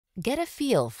Get a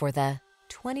feel for the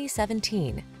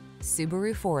 2017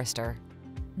 Subaru Forester.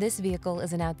 This vehicle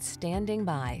is an outstanding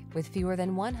buy with fewer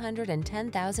than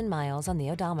 110,000 miles on the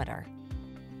odometer.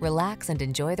 Relax and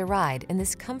enjoy the ride in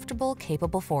this comfortable,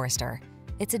 capable Forester.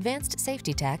 Its advanced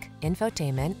safety tech,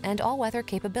 infotainment, and all-weather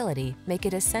capability make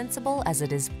it as sensible as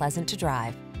it is pleasant to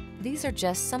drive. These are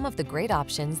just some of the great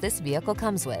options this vehicle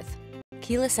comes with: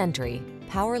 keyless entry,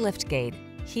 power liftgate,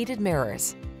 heated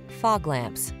mirrors, fog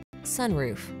lamps,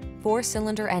 sunroof,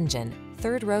 4-cylinder engine,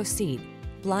 third-row seat,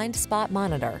 blind spot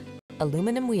monitor,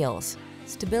 aluminum wheels,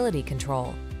 stability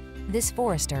control. This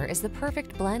Forester is the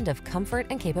perfect blend of comfort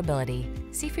and capability.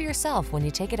 See for yourself when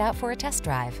you take it out for a test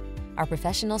drive. Our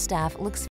professional staff looks